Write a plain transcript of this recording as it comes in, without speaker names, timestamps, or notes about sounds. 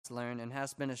hast learned, and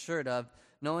hast been assured of,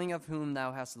 knowing of whom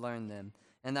thou hast learned them,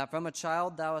 and that from a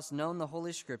child thou hast known the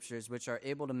holy Scriptures, which are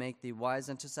able to make thee wise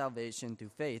unto salvation through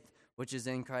faith, which is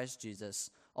in Christ Jesus.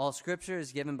 All Scripture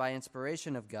is given by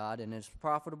inspiration of God, and is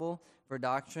profitable for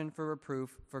doctrine, for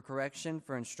reproof, for correction,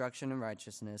 for instruction in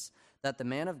righteousness, that the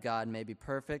man of God may be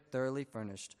perfect, thoroughly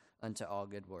furnished unto all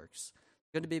good works.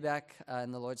 Good to be back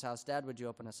in the Lord's house. Dad, would you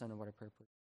open us in a word of prayer, please?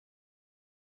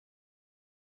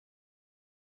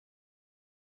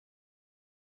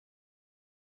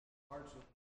 Hearts of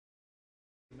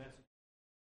the message.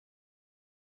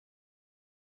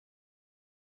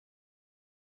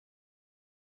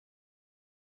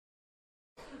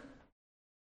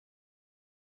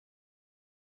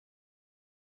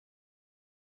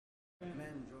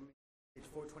 Amen. Join me. Page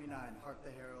 429. Hark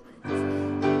the herald.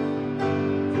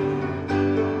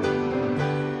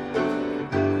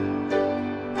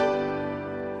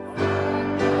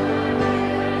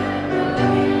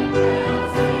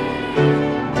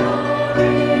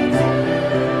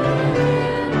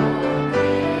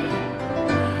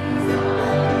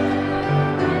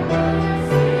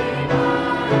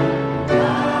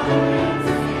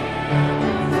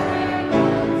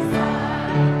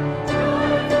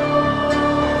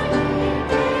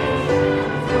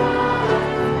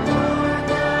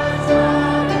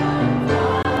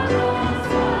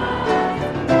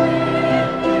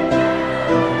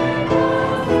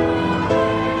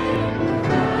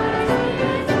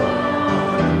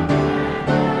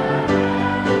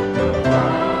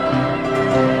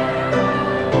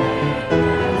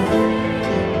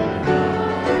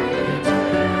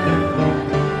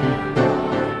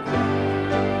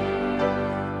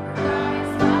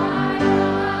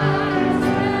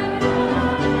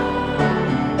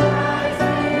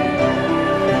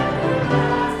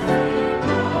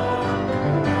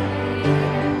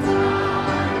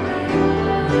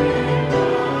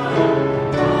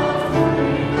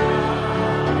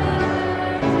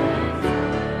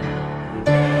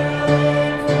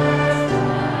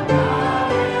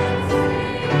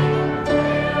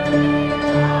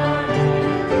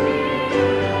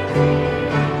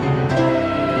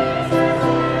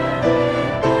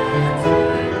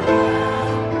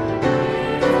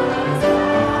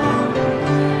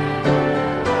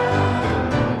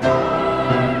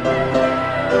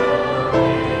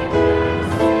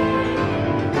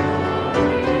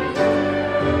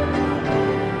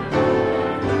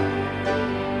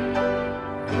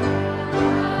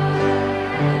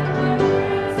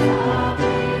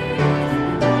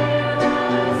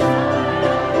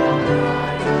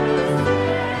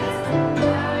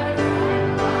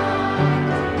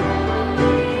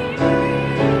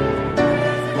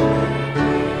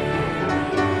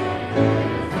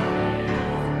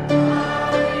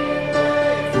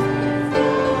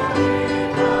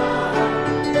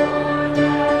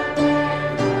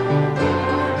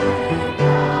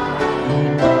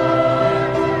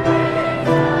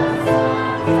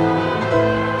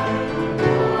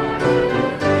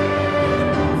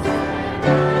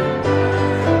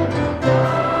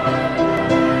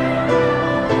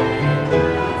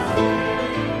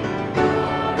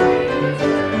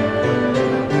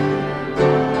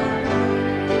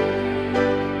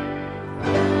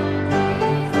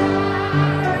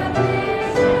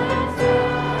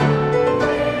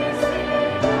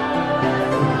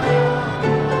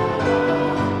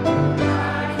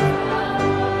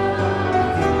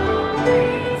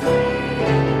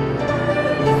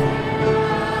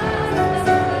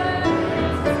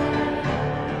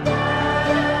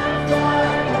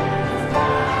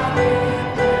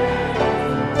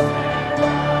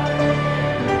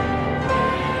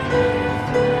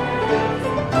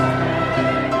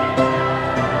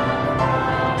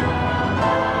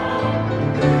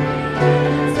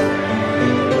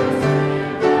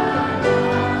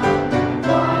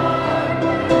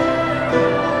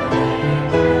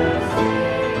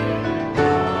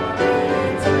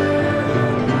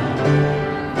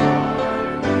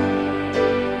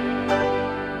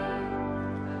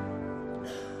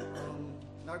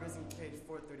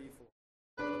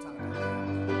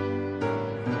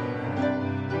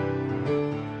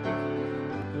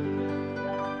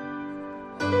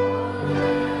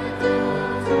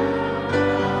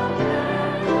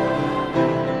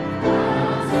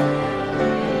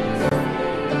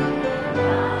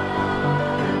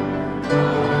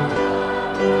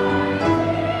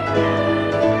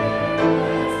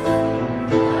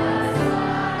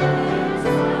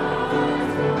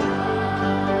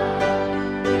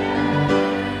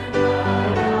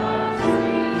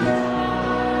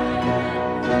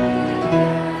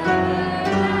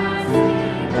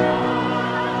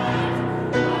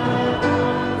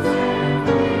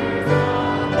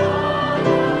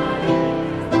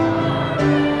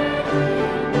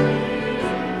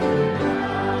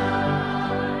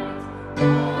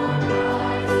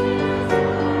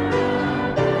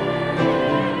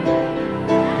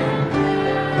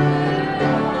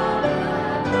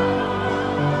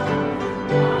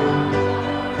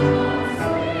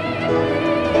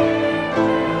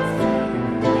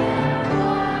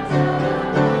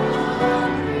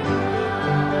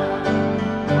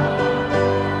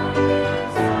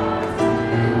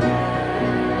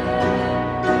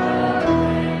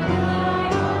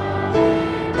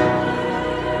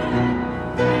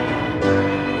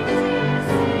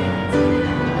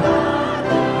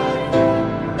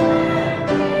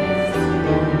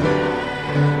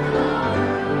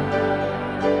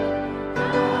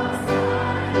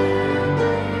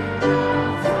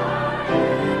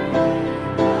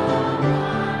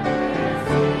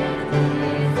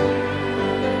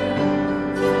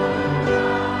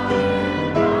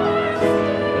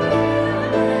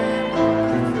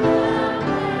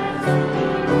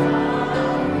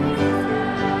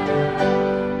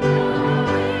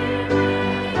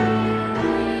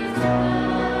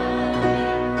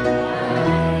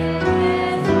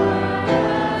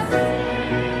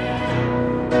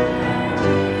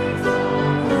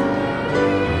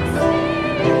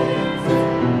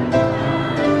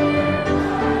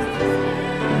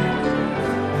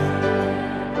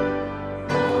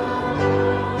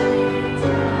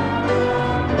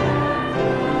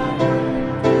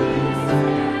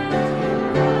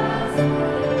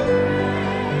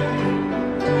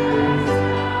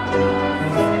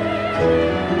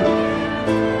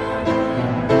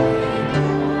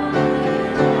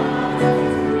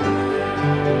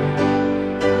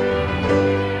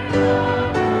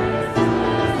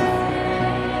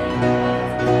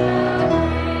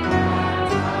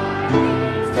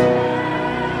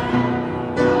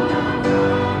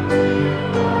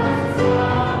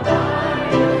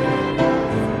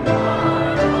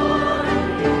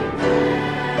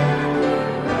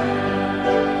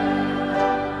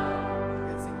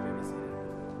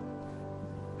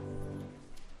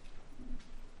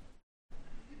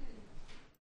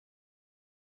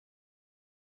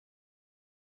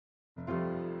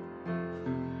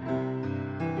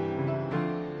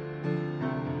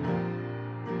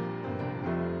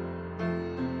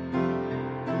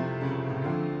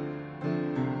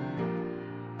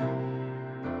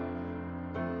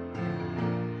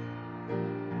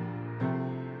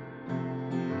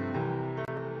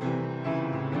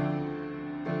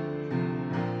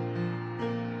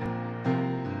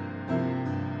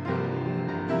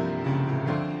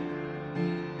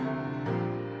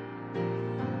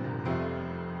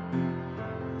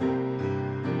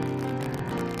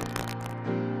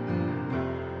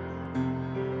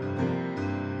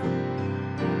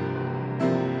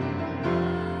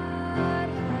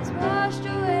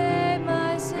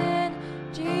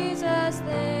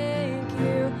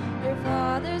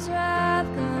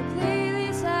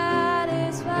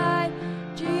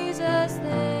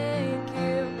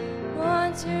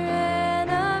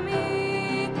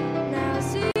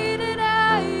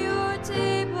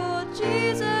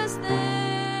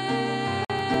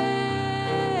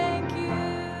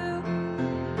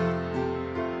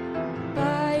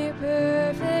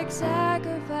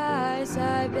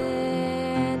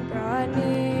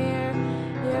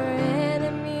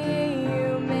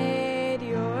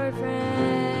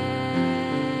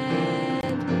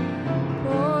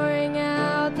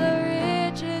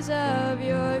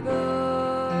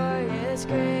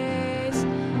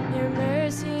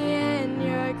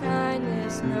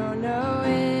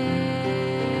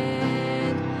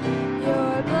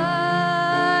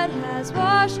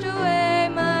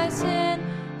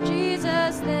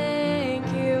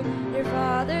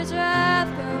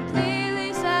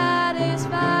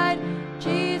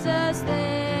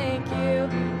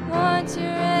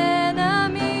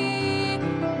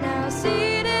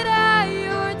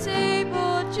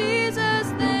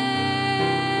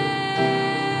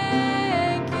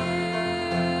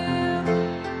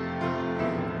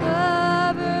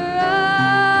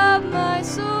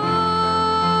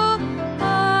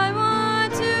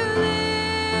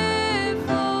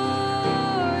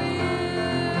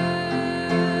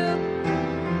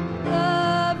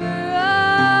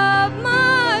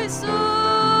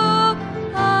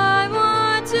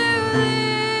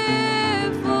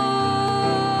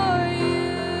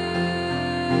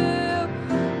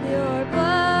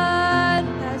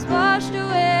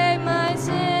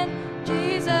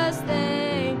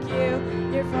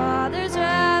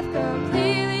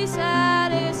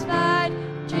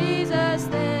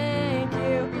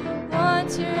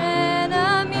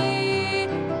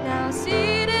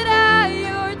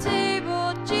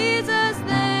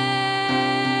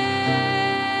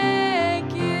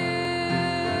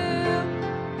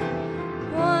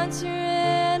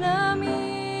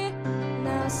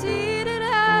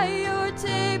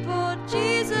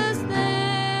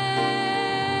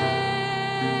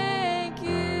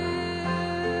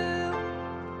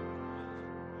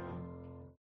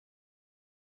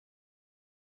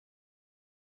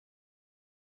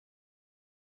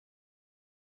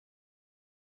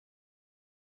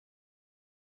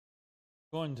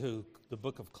 Going to the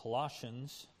book of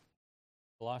Colossians,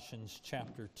 Colossians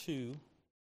chapter 2.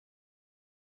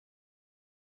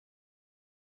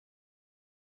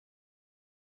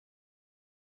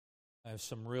 I have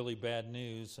some really bad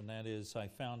news, and that is I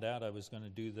found out I was going to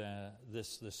do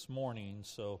this morning,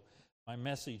 so my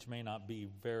message may not be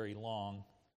very long.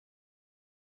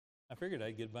 I figured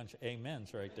I'd get a bunch of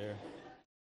amens right there.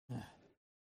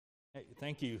 Hey,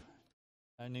 thank you.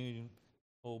 I knew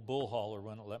old bull hauler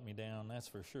wouldn't let me down, that's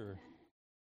for sure.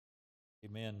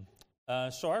 Amen.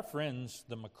 So our friends,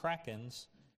 the McCrackens,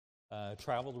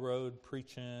 traveled the road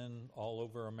preaching all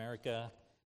over America.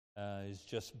 He's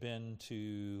just been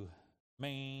to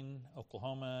Maine,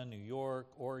 Oklahoma, New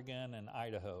York, Oregon, and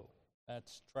Idaho.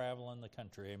 That's traveling the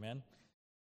country, amen.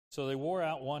 So they wore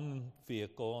out one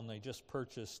vehicle, and they just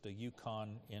purchased a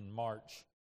Yukon in March.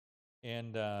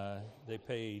 And they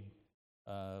paid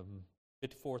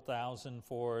 $54,000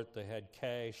 for it. They had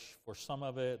cash for some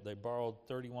of it. They borrowed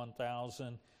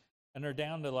 $31,000, and they're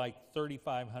down to like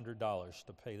 $3,500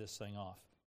 to pay this thing off.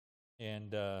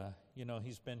 And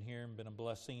he's been here and been a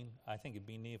blessing. I think it'd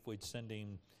be neat if we'd send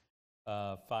him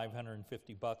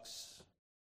 $550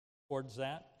 towards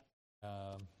that.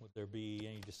 Would there be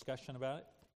any discussion about it?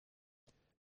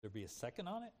 There be a second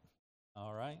on it?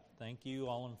 All right. Thank you.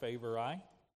 All in favor, aye.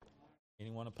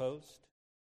 Anyone opposed?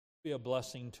 Be a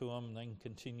blessing to them, and they can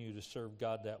continue to serve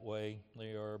God that way.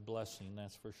 They are a blessing,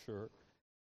 that's for sure.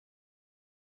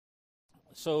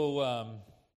 So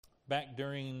back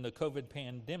during the COVID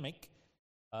pandemic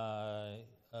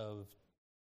of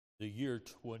the year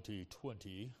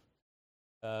 2020,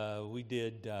 we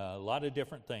did a lot of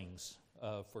different things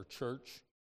for church.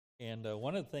 And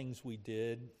one of the things we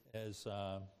did is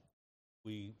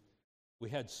we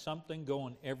had something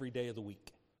going every day of the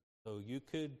week. So you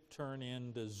could turn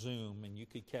into Zoom and you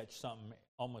could catch something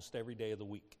almost every day of the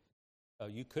week.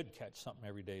 You could catch something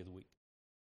every day of the week.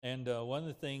 And one of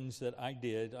the things that I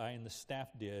and the staff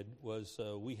did, was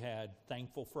we had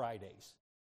Thankful Fridays.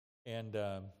 And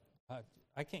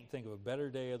I can't think of a better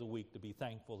day of the week to be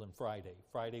thankful than Friday.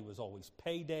 Friday was always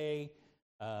payday.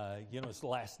 It's the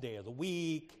last day of the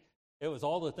week. It was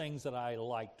all the things that I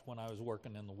liked when I was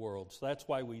working in the world. So that's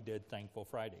why we did Thankful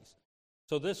Fridays.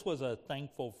 So this was a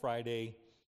Thankful Friday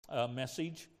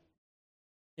message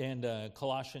in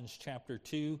Colossians chapter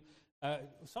 2.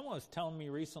 Someone was telling me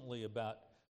recently about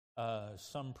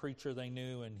some preacher they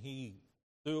knew, and he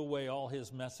threw away all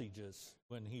his messages.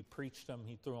 When he preached them,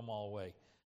 he threw them all away.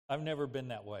 I've never been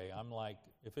that way. I'm like,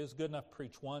 if it's good enough to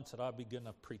preach once, it ought to be good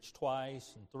enough to preach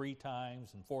twice and 3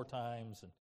 times and 4 times.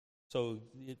 And so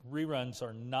reruns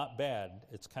are not bad.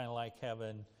 It's kind of like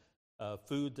having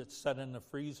food that's set in the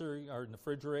freezer or in the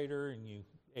refrigerator, and you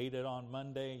ate it on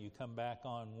Monday, you come back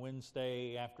on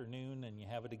Wednesday afternoon and you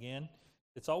have it again.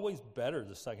 It's always better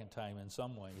the second time in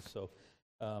some ways. So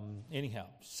anyhow,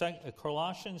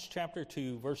 Colossians chapter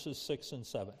 2, verses 6 and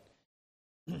 7.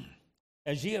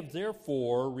 As ye have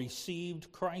therefore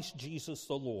received Christ Jesus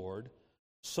the Lord,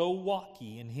 so walk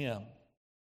ye in him,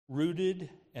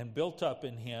 rooted and built up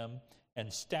in him, and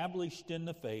established in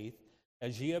the faith,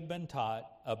 as ye have been taught,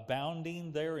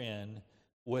 abounding therein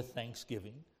with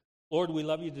thanksgiving. Lord, we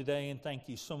love you today, and thank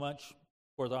you so much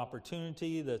for the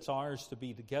opportunity that's ours to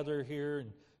be together here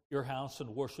in your house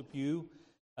and worship you.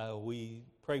 We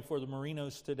pray for the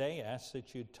Marinos today. Ask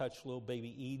that you'd touch little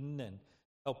baby Eden and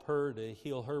help her to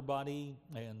heal her body,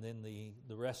 and then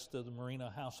the rest of the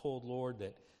Marino household, Lord,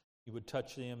 that you would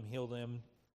touch them, heal them.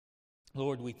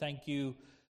 Lord, we thank you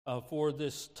for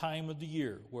this time of the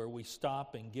year where we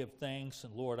stop and give thanks.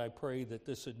 And Lord, I pray that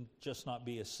this would just not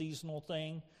be a seasonal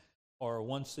thing or a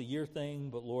once-a-year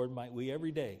thing, but Lord, might we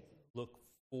every day look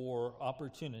for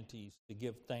opportunities to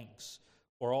give thanks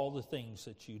for all the things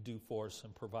that you do for us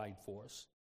and provide for us.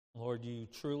 Lord, you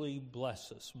truly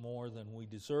bless us more than we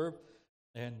deserve,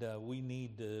 and we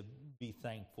need to be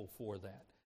thankful for that.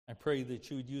 I pray that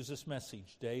you would use this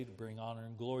message today to bring honor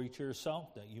and glory to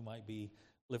yourself, that you might be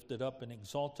lifted up and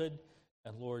exalted.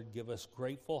 And Lord, give us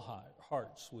grateful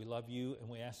hearts. We love you, and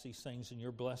we ask these things in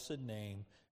your blessed name.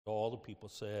 All the people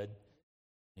said,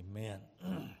 amen.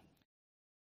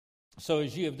 So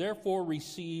as ye have therefore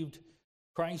received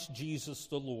Christ Jesus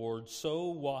the Lord,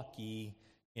 so walk ye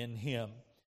in him.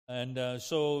 And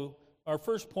so our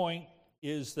first point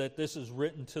is that this is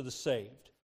written to the saved.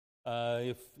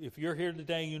 If you're here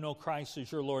today, you know Christ is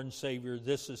your Lord and Savior,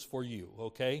 this is for you,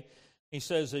 okay? He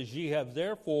says, as ye have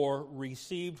therefore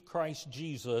received Christ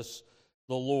Jesus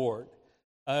the Lord.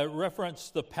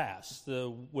 Reference the past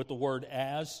with the word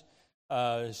as,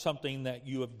 something that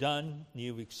you have done.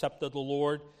 You've accepted the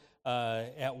Lord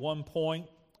at one point.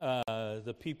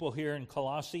 The people here in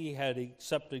Colossae had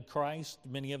accepted Christ.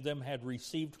 Many of them had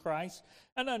received Christ.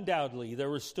 And undoubtedly, there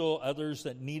were still others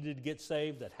that needed to get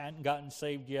saved that hadn't gotten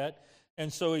saved yet.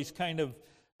 And so he's kind of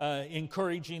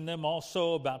encouraging them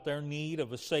also about their need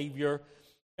of a Savior.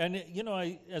 And,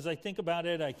 as I think about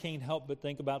it, I can't help but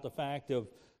think about the fact of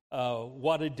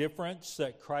what a difference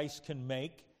that Christ can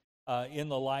make in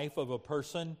the life of a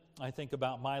person. I think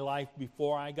about my life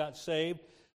before I got saved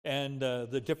and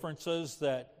the differences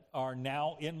that are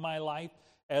now in my life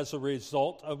as a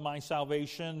result of my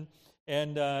salvation.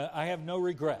 And I have no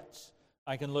regrets.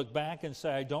 I can look back and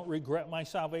say, I don't regret my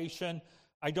salvation.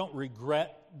 I don't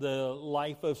regret the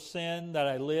life of sin that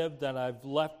I lived, that I've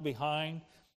left behind.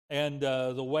 And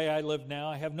the way I live now,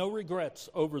 I have no regrets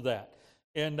over that.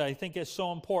 And I think it's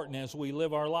so important as we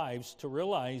live our lives to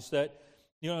realize that,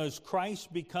 as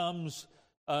Christ becomes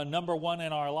number one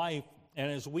in our life, and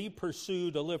as we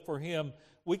pursue to live for Him,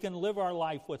 we can live our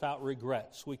life without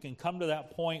regrets. We can come to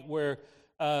that point where,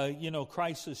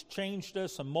 Christ has changed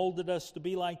us and molded us to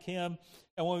be like Him.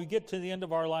 And when we get to the end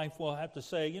of our life, we'll have to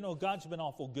say, God's been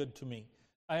awful good to me.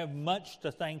 I have much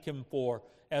to thank Him for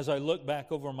as I look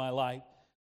back over my life.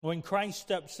 When Christ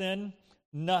steps in,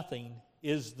 nothing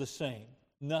is the same.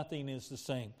 Nothing is the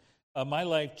same. My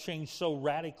life changed so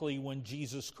radically when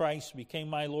Jesus Christ became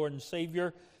my Lord and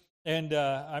Savior. And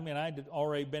I'd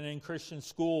already been in Christian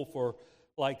school for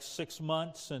like 6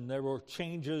 months, and there were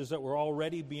changes that were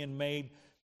already being made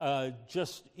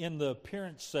just in the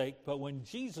appearance sake. But when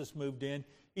Jesus moved in,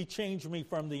 He changed me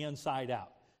from the inside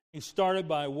out. He started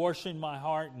by washing my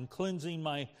heart and cleansing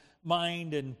my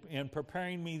mind and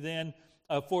preparing me then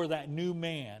for that new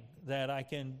man that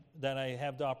I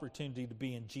have the opportunity to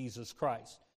be in Jesus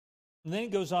Christ. And then he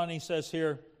goes on, he says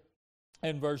here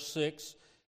in verse 6,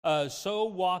 so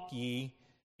walk ye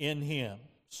in Him.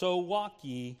 So walk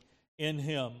ye in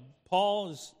Him. Paul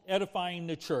is edifying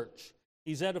the church.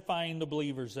 He's edifying the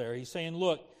believers there. He's saying,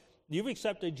 look, you've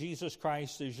accepted Jesus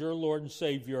Christ as your Lord and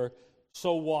Savior,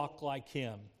 so walk like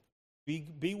Him.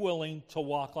 Be willing to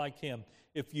walk like Him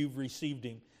if you've received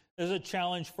Him. There's a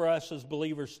challenge for us as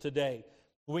believers today.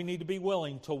 We need to be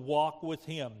willing to walk with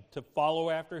Him, to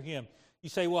follow after Him. You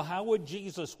say, well, how would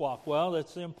Jesus walk? Well,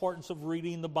 that's the importance of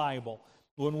reading the Bible.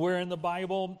 When we're in the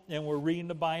Bible and we're reading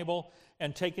the Bible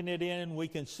and taking it in, we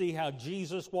can see how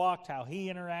Jesus walked, how He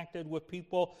interacted with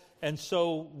people, and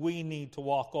so we need to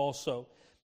walk also.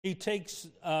 He takes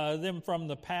them from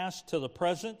the past to the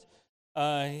present.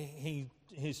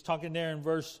 He's talking there in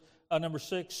verse number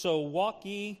 6, so walk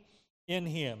ye in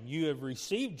Him. You have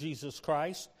received Jesus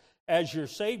Christ as your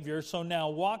Savior, so now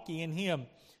walk ye in Him.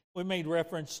 We made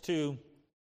reference to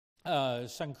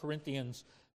 2 Corinthians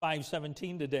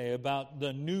 5:17 today about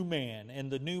the new man,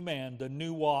 the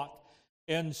new walk.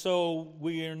 And so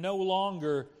we are no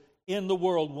longer in the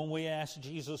world when we ask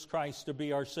Jesus Christ to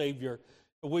be our Savior.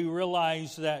 We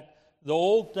realize that the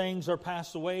old things are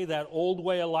passed away, that old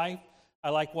way of life. I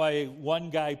like why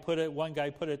one guy put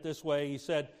it this way. He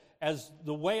said, as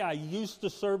the way I used to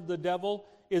serve the devil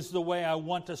is the way I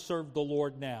want to serve the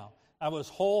Lord now. I was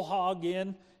whole hog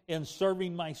in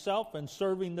serving myself and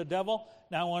serving the devil.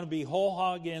 Now I want to be whole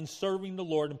hog in serving the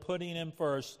Lord and putting Him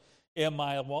first in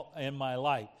my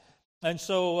life. And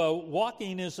so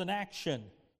walking is an action.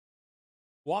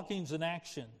 Walking's an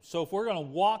action. So if we're going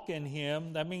to walk in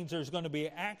Him, that means there's going to be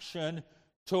action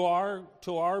to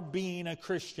our being a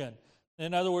Christian.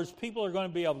 In other words, people are going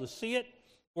to be able to see it.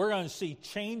 We're going to see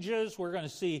changes. We're going to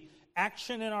see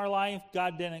action in our life.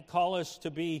 God didn't call us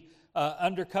to be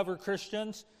undercover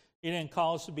Christians. He didn't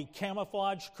call us to be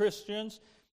camouflage Christians.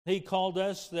 He called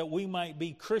us that we might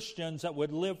be Christians that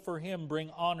would live for Him, bring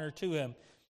honor to Him.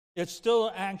 It's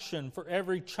still action for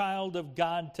every child of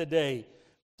God today.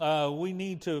 We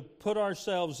need to put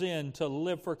ourselves in to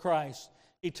live for Christ.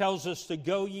 He tells us to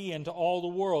go ye into all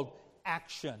the world.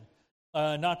 Action.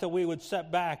 Not that we would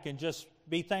sit back and just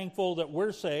be thankful that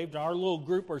we're saved, our little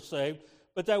group are saved,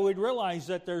 but that we'd realize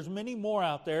that there's many more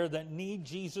out there that need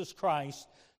Jesus Christ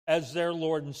as their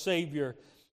Lord and Savior.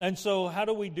 And so how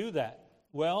do we do that?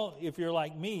 Well, if you're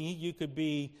like me, you could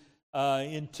be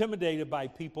intimidated by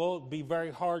people. It'd be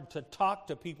very hard to talk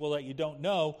to people that you don't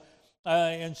know.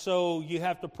 And so you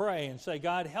have to pray and say,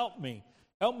 God, help me.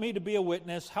 Help me to be a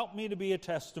witness. Help me to be a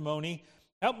testimony.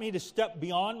 Help me to step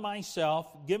beyond myself.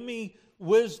 Give me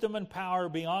wisdom and power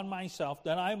beyond myself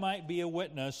that I might be a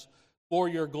witness for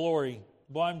your glory.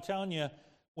 Boy, I'm telling you,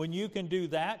 when you can do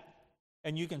that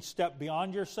and you can step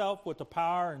beyond yourself with the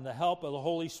power and the help of the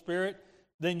Holy Spirit,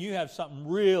 then you have something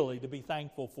really to be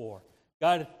thankful for.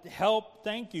 God,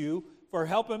 thank you for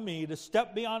helping me to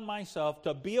step beyond myself,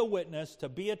 to be a witness, to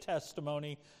be a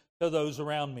testimony to those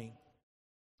around me.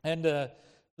 And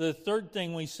the third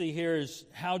thing we see here is,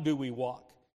 how do we walk?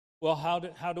 Well,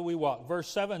 how do we walk? Verse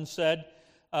 7 said,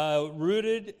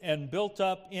 rooted and built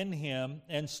up in him,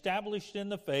 and established in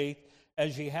the faith,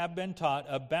 as ye have been taught,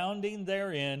 abounding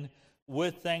therein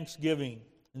with thanksgiving.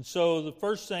 And so the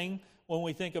first thing, when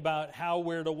we think about how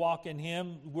we're to walk in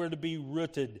him, we're to be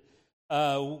rooted.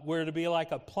 We're to be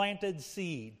like a planted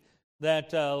seed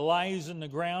that lies in the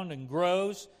ground and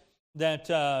grows, that,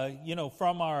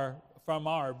 from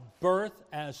our birth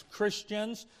as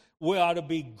Christians, we ought to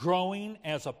be growing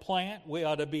as a plant. We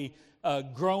ought to be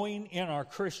growing in our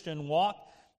Christian walk.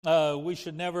 We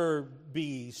should never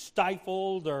be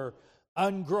stifled or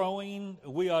ungrowing.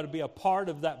 We ought to be a part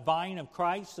of that vine of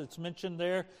Christ that's mentioned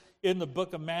there in the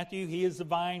book of Matthew. He is the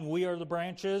vine, we are the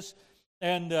branches.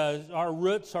 And our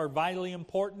roots are vitally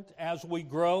important as we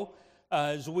grow,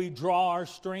 as we draw our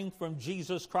strength from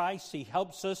Jesus Christ. He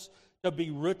helps us to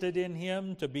be rooted in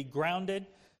him, to be grounded.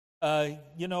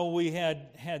 We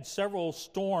had several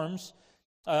storms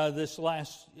this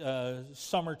last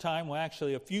summertime. Well,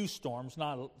 actually a few storms,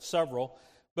 not several.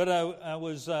 But I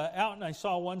was out and I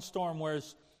saw one storm where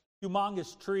this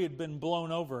humongous tree had been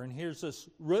blown over. And here's this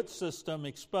root system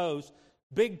exposed,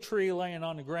 big tree laying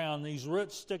on the ground, these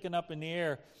roots sticking up in the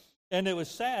air. And it was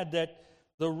sad that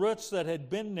the roots that had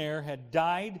been there had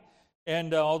died.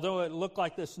 And although it looked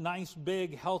like this nice,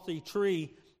 big, healthy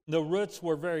tree, the roots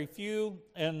were very few,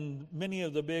 and many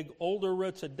of the big, older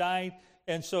roots had died.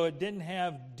 And so it didn't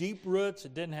have deep roots,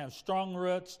 it didn't have strong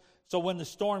roots. So when the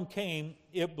storm came,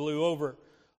 it blew over.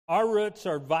 Our roots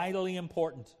are vitally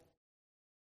important.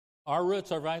 Our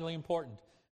roots are vitally important.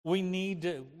 We need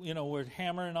to, we're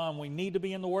hammering on, we need to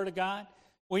be in the Word of God.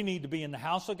 We need to be in the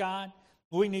house of God.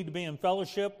 We need to be in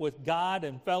fellowship with God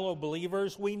and fellow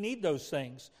believers. We need those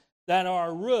things, that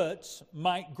our roots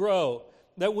might grow,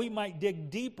 that we might dig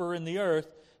deeper in the earth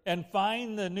and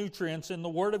find the nutrients in the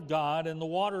Word of God and the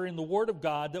water in the Word of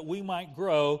God, that we might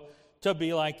grow to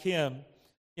be like Him.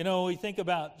 We think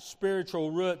about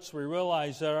spiritual roots. We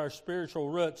realize that our spiritual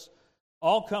roots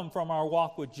all come from our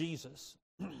walk with Jesus.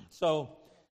 So,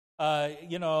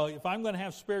 if I'm going to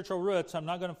have spiritual roots, I'm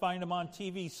not going to find them on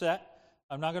TV set.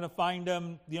 I'm not going to find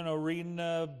them, reading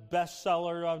a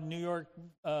bestseller of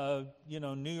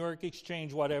New York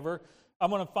Exchange, whatever. I'm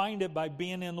going to find it by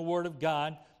being in the Word of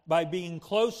God, by being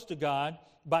close to God,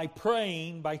 by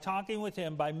praying, by talking with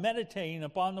Him, by meditating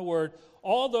upon the Word.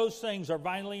 All those things are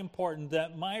vitally important,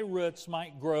 that my roots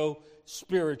might grow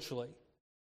spiritually.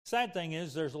 Sad thing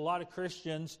is, there's a lot of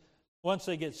Christians, once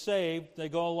they get saved, they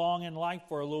go along in life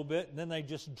for a little bit, and then they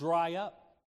just dry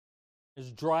up.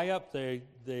 Just dry up.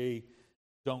 They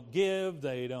don't give,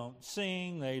 they don't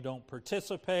sing, they don't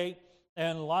participate,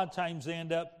 and a lot of times they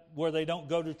end up where they don't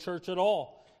go to church at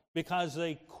all because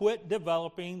they quit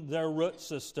developing their root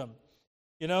system.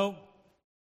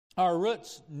 Our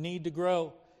roots need to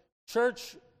grow.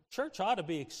 Church ought to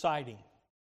be exciting.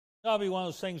 It ought to be one of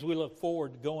those things we look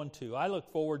forward to going to. I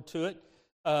look forward to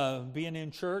it, being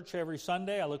in church every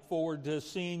Sunday. I look forward to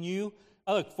seeing you.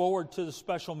 I look forward to the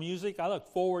special music. I look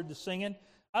forward to singing.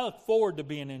 I look forward to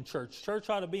being in church. Church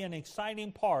ought to be an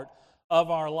exciting part of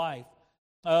our life.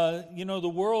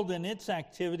 The world and its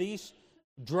activities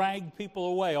drag people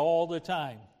away all the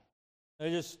time. They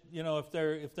just,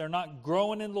 if they're not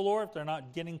growing in the Lord, if they're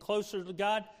not getting closer to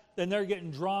God, then they're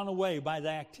getting drawn away by the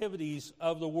activities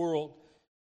of the world.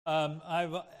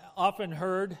 I've often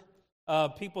heard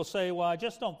people say, well, I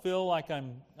just don't feel like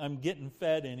I'm getting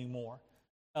fed anymore.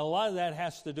 And a lot of that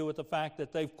has to do with the fact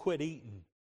that they've quit eating,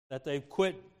 that they've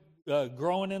quit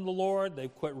growing in the Lord,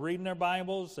 they've quit reading their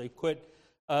Bibles, they've quit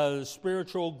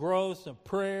spiritual growth and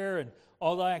prayer and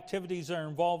all the activities that are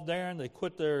involved there, and they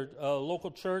quit their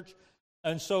local church.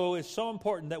 And so it's so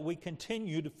important that we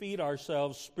continue to feed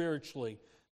ourselves spiritually,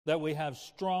 that we have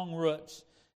strong roots.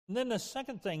 And then the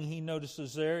second thing he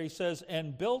notices there, he says,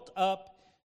 and built up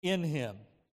in Him.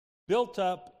 Built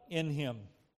up in Him.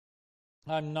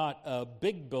 I'm not a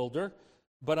big builder,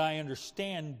 but I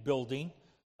understand building.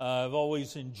 I've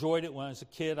always enjoyed it when I was a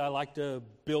kid. I liked to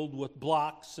build with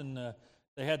blocks, and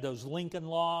they had those Lincoln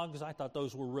logs. I thought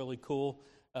those were really cool.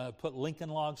 Put Lincoln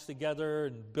logs together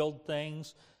and build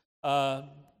things.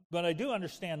 But I do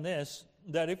understand this,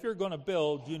 that if you're going to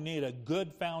build, you need a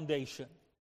good foundation.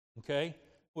 Okay?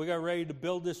 We got ready to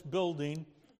build this building.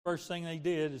 First thing they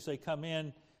did is they come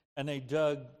in and they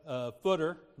dug a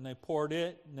footer, and they poured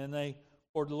it, and then they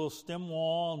poured a little stem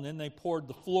wall, and then they poured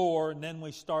the floor, and then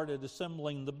we started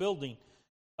assembling the building.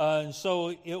 And so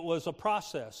it was a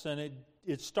process, and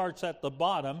it starts at the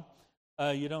bottom.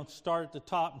 You don't start at the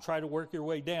top and try to work your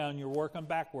way down. You're working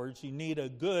backwards. You need a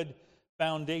good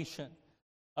foundation.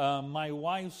 My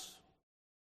wife's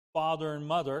father and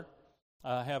mother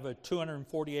have a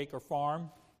 240-acre farm.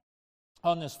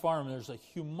 On this farm, there's a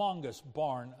humongous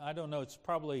barn. I don't know, it's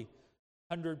probably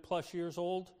 100-plus years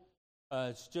old.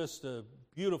 It's just a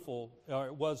beautiful, or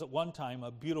it was at one time,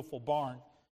 a beautiful barn.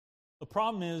 The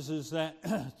problem is that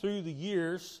through the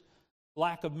years,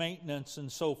 lack of maintenance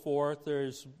and so forth,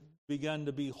 there's begun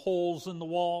to be holes in the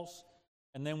walls.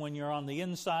 And then when you're on the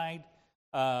inside,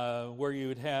 where you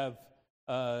would have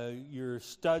your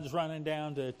studs running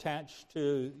down to attach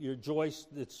to your joist,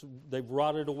 they've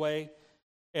rotted away.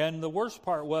 And the worst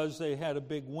part was they had a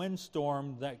big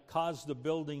windstorm that caused the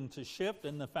building to shift,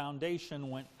 and the foundation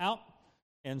went out.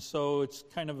 And so it's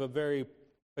kind of a very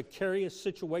precarious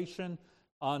situation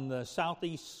on the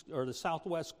southeast or the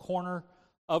southwest corner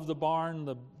of the barn.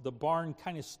 The barn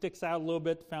kind of sticks out a little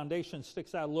bit. The foundation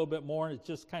sticks out a little bit more. It's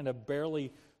just kind of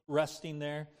barely resting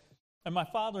there. And my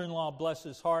father-in-law, bless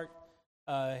his heart,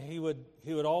 he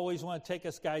would always want to take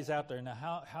us guys out there.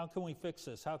 Now, how can we fix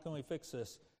this? How can we fix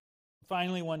this?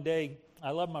 Finally, one day,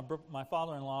 I love my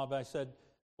father-in-law, but I said,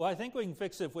 well, I think we can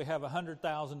fix it if we have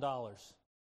 $100,000.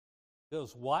 He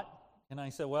goes, what? And I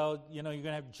said, well, you're going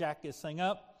to have to jack this thing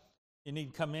up. You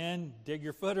need to come in, dig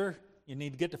your footer. You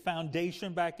need to get the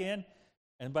foundation back in.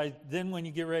 And by then, when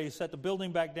you get ready to set the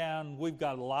building back down, we've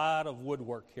got a lot of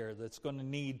woodwork here that's going to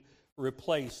need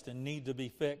replaced and need to be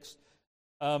fixed.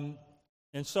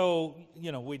 And so,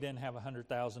 we didn't have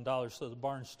 $100,000, so the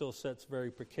barn still sits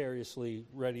very precariously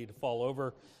ready to fall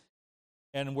over,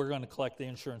 and we're going to collect the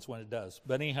insurance when it does.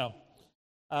 But anyhow,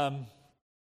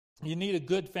 you need a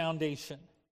good foundation.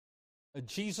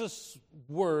 Jesus'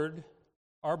 Word,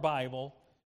 our Bible,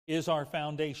 is our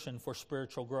foundation for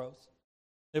spiritual growth.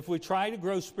 If we try to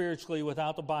grow spiritually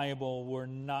without the Bible, we're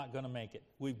not going to make it.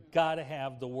 We've got to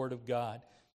have the Word of God.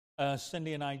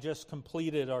 Cindy and I just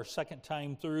completed our second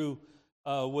time through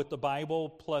with the Bible,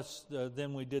 plus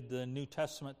then we did the New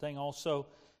Testament thing also.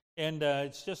 And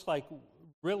it's just like,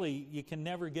 really, you can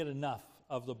never get enough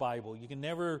of the Bible. You can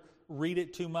never read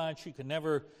it too much. You can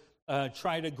never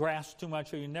try to grasp too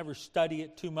much, or you never study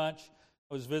it too much.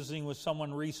 I was visiting with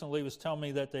someone recently who was telling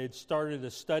me that they had started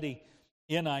a study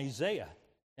in Isaiah.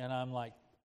 And I'm like,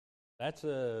 that's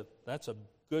a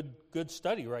good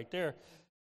study right there.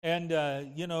 And,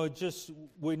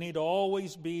 we need to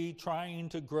always be trying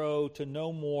to grow, to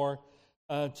know more,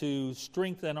 to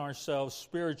strengthen ourselves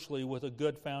spiritually with a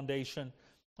good foundation.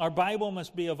 Our Bible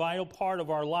must be a vital part of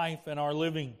our life and our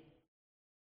living.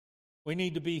 We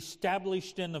need to be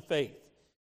established in the faith.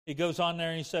 He goes on there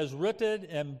and he says, rooted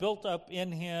and built up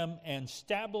in Him and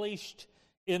established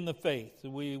in the faith.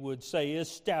 We would say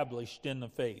established in the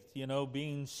faith,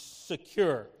 being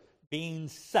secure, being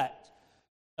set.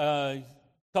 A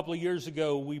couple of years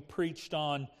ago, we preached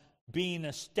on being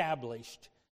established.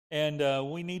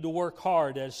 And we need to work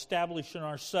hard at establishing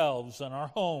ourselves and our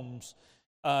homes.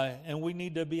 And we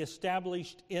need to be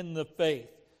established in the faith.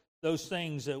 Those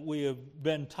things that we have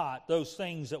been taught, those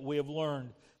things that we have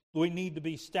learned, we need to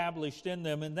be established in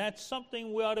them. And that's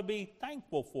something we ought to be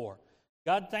thankful for.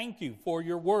 God, thank you for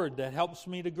your word that helps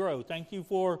me to grow. Thank you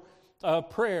for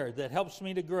prayer that helps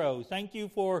me to grow. Thank you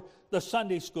for the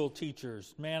Sunday school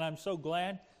teachers. Man, I'm so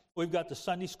glad we've got the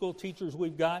Sunday school teachers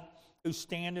we've got who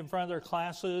stand in front of their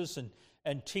classes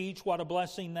and teach. What a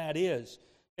blessing that is.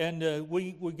 And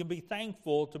we can be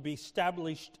thankful to be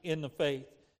established in the faith.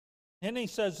 And he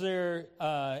says there,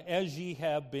 as ye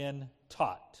have been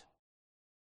taught.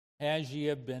 As ye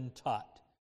have been taught.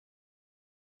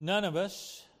 None of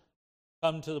us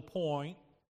come to the point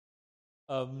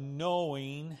of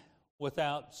knowing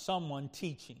without someone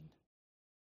teaching.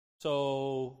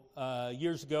 So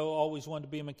years ago, always wanted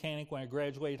to be a mechanic. When I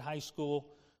graduated high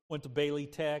school, went to Bailey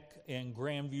Tech in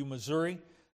Grandview, Missouri.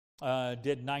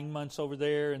 Did 9 months over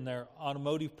there in their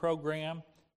automotive program,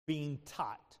 being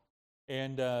taught.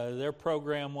 And their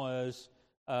program was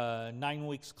 9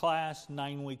 weeks class,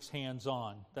 9 weeks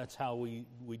hands-on. That's how we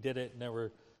did it. And there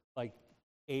were like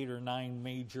 8 or 9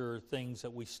 major things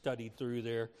that we studied through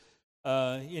there.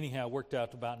 Anyhow, it worked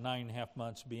out to about 9.5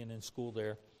 months being in school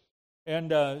there.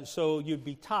 And so you'd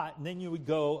be taught, and then you would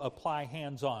go apply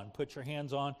hands-on, put your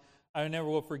hands on. I never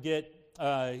will forget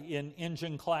in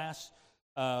engine class,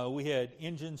 we had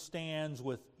engine stands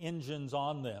with engines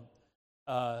on them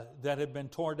that had been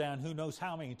torn down who knows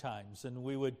how many times. And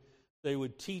they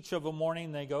would teach of a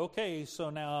morning. They go, okay,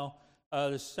 so now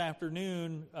this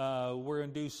afternoon we're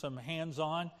going to do some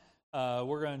hands-on.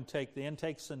 We're going to take the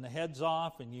intakes and the heads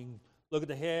off, and you can look at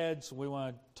the heads. We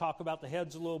want to talk about the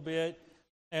heads a little bit.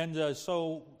 And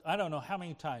so I don't know how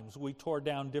many times we tore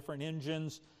down different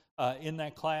engines in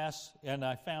that class, and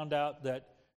I found out that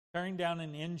tearing down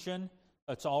an engine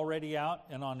that's already out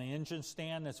and on an engine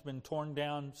stand that's been torn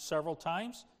down several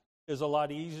times is a lot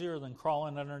easier than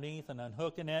crawling underneath and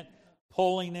unhooking it,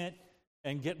 pulling it,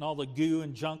 and getting all the goo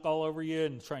and junk all over you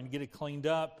and trying to get it cleaned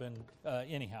up. And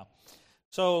anyhow,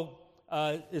 so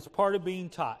it's part of being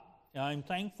taught. And I'm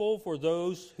thankful for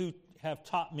those who have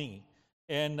taught me,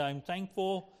 and I'm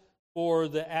thankful for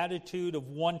the attitude of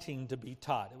wanting to be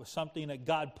taught. It was something that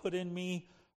God put in me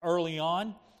early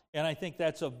on, and I think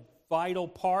that's a vital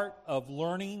part of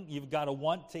learning. You've got to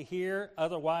want to hear,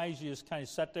 otherwise you just kind of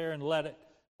sit there and let it,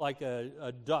 like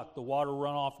a duck, the water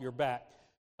run off your back.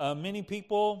 Many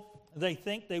people, they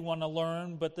think they want to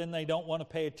learn, but then they don't want to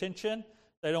pay attention.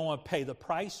 They don't want to pay the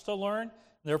price to learn,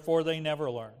 therefore they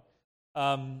never learn.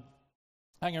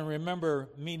 I can remember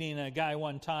meeting a guy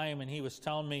one time, and he was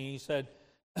telling me, he said,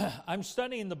 I'm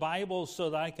studying the Bible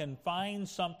so that I can find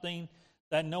something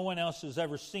that no one else has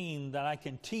ever seen, that I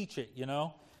can teach it, you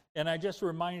know. And I just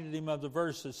reminded him of the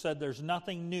verse that said, there's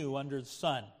nothing new under the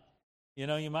sun. You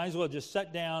know, you might as well just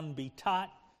sit down, be taught,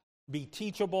 be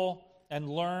teachable, and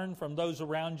learn from those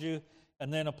around you,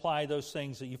 and then apply those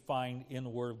things that you find in the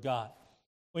Word of God.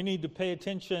 We need to pay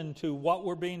attention to what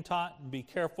we're being taught and be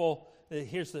careful.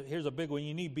 Here's a big one.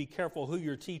 You need to be careful who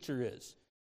your teacher is,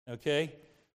 okay?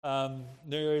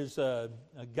 There is a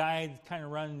guy kind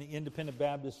of running the independent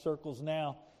Baptist circles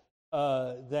now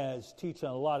that is teaching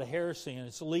a lot of heresy, and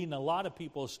it's leading a lot of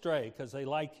people astray because they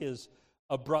like his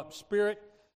abrupt spirit,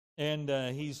 and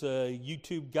he's a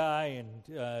YouTube guy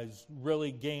and has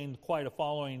really gained quite a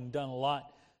following and done a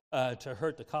lot to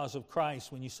hurt the cause of Christ.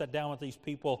 When you sit down with these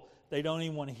people, they don't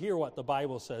even want to hear what the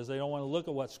Bible says. They don't want to look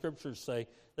at what Scriptures say.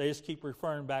 They just keep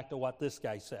referring back to what this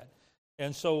guy said.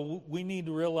 And so we need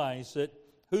to realize that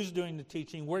who's doing the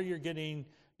teaching, where you're getting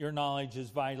your knowledge is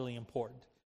vitally important.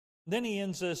 Then he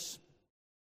ends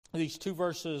these two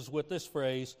verses with this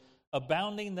phrase,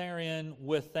 abounding therein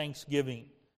with thanksgiving.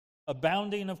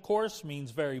 Abounding, of course,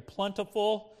 means very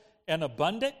plentiful and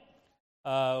abundant.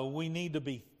 We need to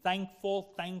be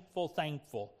thankful.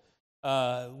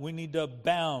 We need to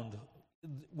abound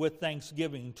with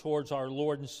thanksgiving towards our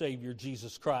Lord and Savior,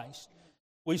 Jesus Christ.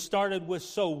 We started with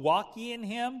so walk ye in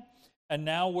Him, and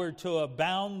now we're to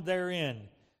abound therein.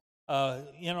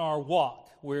 In our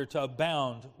walk, we're to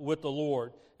abound with the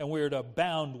Lord, and we're to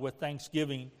abound with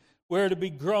thanksgiving. We're to be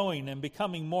growing and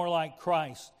becoming more like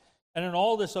Christ. And in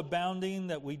all this abounding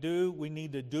that we do, we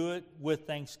need to do it with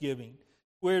thanksgiving.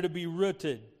 We're to be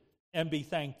rooted and be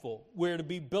thankful. We're to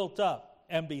be built up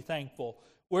and be thankful.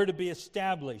 We're to be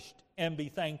established and be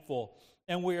thankful.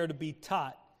 And we are to be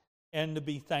taught and to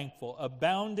be thankful.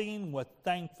 Abounding with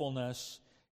thankfulness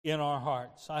in our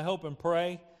hearts. I hope and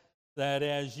pray that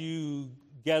as you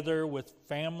gather with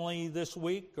family this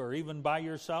week or even by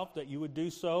yourself, that you would do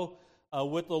so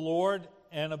with the Lord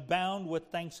and abound with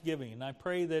thanksgiving. And I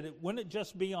pray that it wouldn't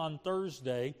just be on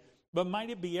Thursday, but might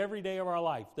it be every day of our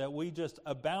life, that we just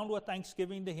abound with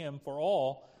thanksgiving to Him for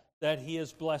all that He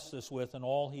has blessed us with and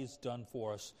all He's done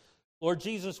for us. Lord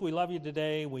Jesus, we love You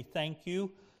today. We thank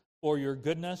You for Your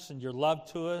goodness and Your love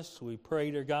to us. We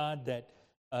pray, dear God, that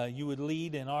You would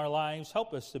lead in our lives.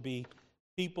 Help us to be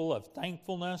people of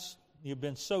thankfulness. You've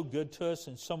been so good to us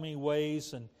in so many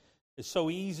ways, and it's so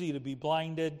easy to be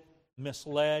blinded,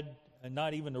 misled, and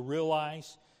not even to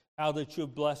realize how that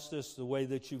You've blessed us, the way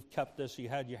that You've kept us, You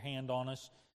had Your hand on us.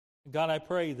 God, I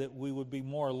pray that we would be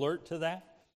more alert to that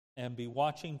and be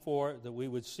watching for it, that we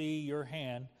would see Your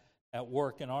hand at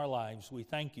work in our lives. We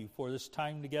thank You for this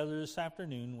time together this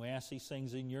afternoon. We ask these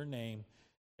things in Your name.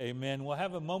 Amen. We'll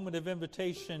have a moment of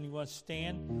invitation. You want to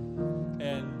stand?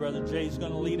 And Brother Jay's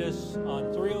going to lead us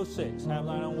on 306. Have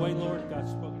thine own way, Lord. God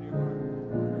spoken to your heart.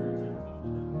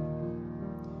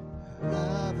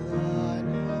 Have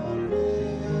thine own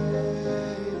way,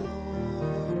 Lord.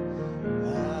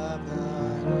 Have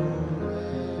thine own way.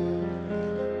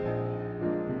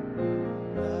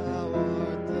 Thou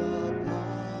art the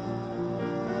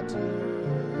potter,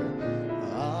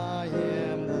 I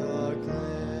am the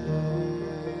clay.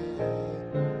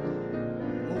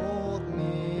 Mold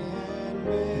me and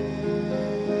make me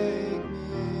after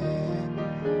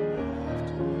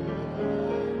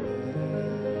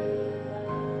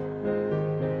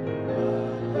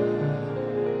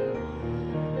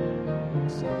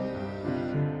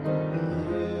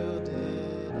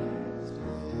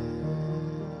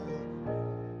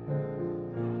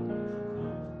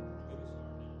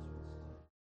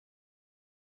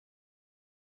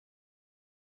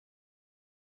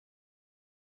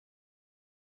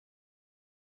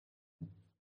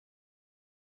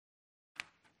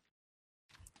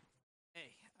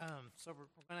Hey, so we're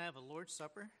going to have a Lord's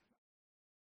Supper,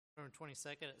 November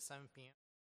 22nd at 7 p.m.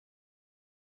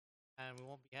 We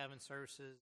won't be having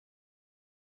services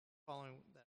following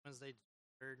that Wednesday,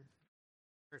 3rd.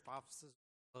 Church offices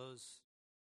will close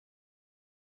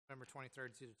November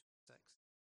 23rd through the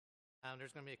 26th.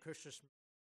 There's going to be a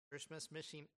Christmas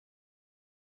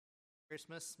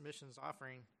missions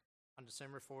offering on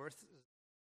December 4th,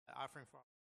 offering for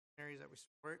missionaries that we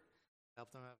support,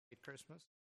 help them have a good Christmas.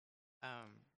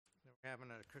 We're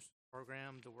having a Christmas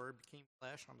program, The Word Became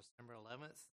Flesh, on December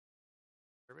 11th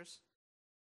service.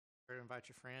 Sure to invite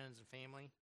your friends and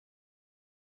family.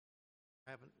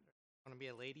 There's going to be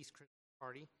a ladies' Christmas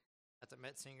party at the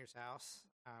Metzinger's house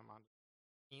on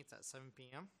the 15th at 7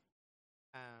 p.m.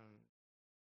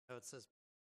 So it says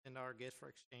 $10 gift for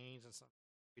exchange and some.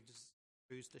 We just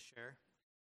booze to share.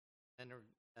 And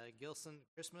Gilson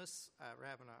Christmas, we're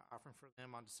having an offering for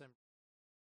them on December.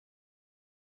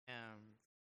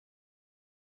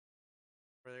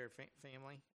 For their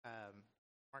family,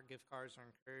 smart gift cards are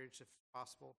encouraged if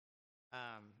possible.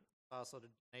 Also, the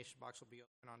donation box will be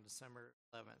open on December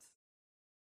 11th.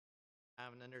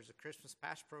 And then there's a Christmas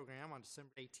Patch program on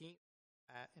December 18th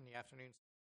in the afternoon.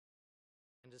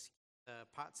 And just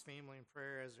Potts family in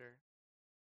prayer as their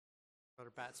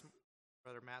brother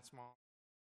Matt's mom,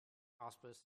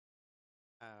 hospice.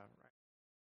 Right.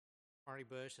 Marty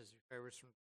Bush as your recovers from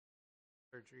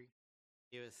surgery.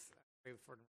 He was pray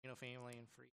for the Marino family and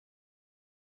for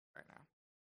right now.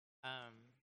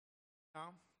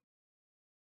 Tom?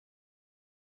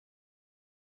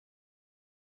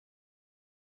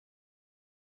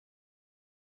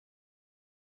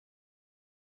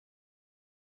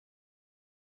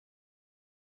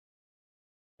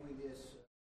 Doing this,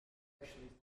 especially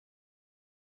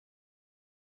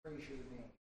praise your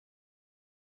name.